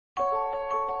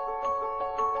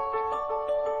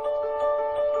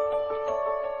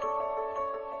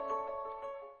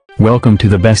Welcome to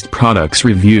the best products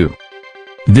review.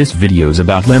 This video is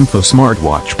about LEMFO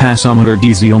smartwatch Passometer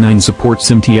DZ09 supports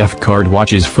MTF card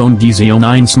watches phone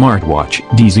DZ09 smartwatch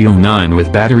DZ09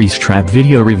 with battery strap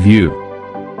video review.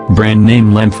 Brand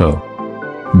name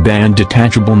LEMFO. Band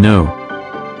detachable no.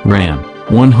 RAM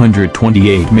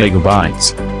 128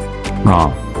 MB.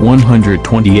 ROM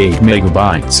 128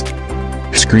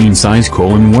 MB. Screen size: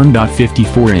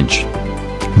 1.54 inch.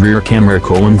 Rear camera: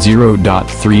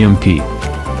 0.3 MP.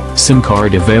 SIM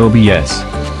card available yes.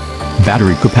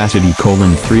 Battery capacity: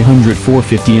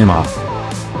 300-450 mAh.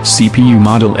 CPU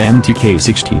model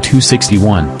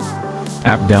MTK6261.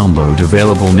 App download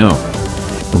available no.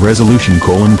 Resolution: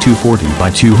 240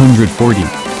 by 240.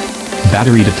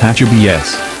 Battery detachable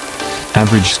yes.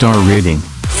 Average star rating: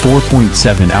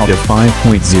 4.7 out of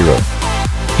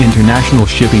 5.0. International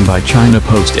shipping by China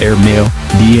Post Air Mail,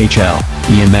 DHL,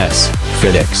 EMS,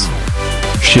 FedEx.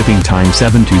 Shipping time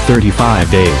 7 to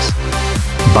 35 days.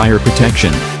 Buyer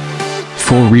protection: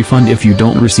 full refund if you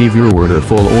don't receive your order,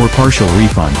 full or partial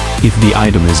refund if the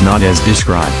item is not as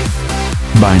described.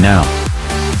 Buy now.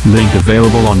 Link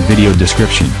available on video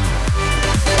description.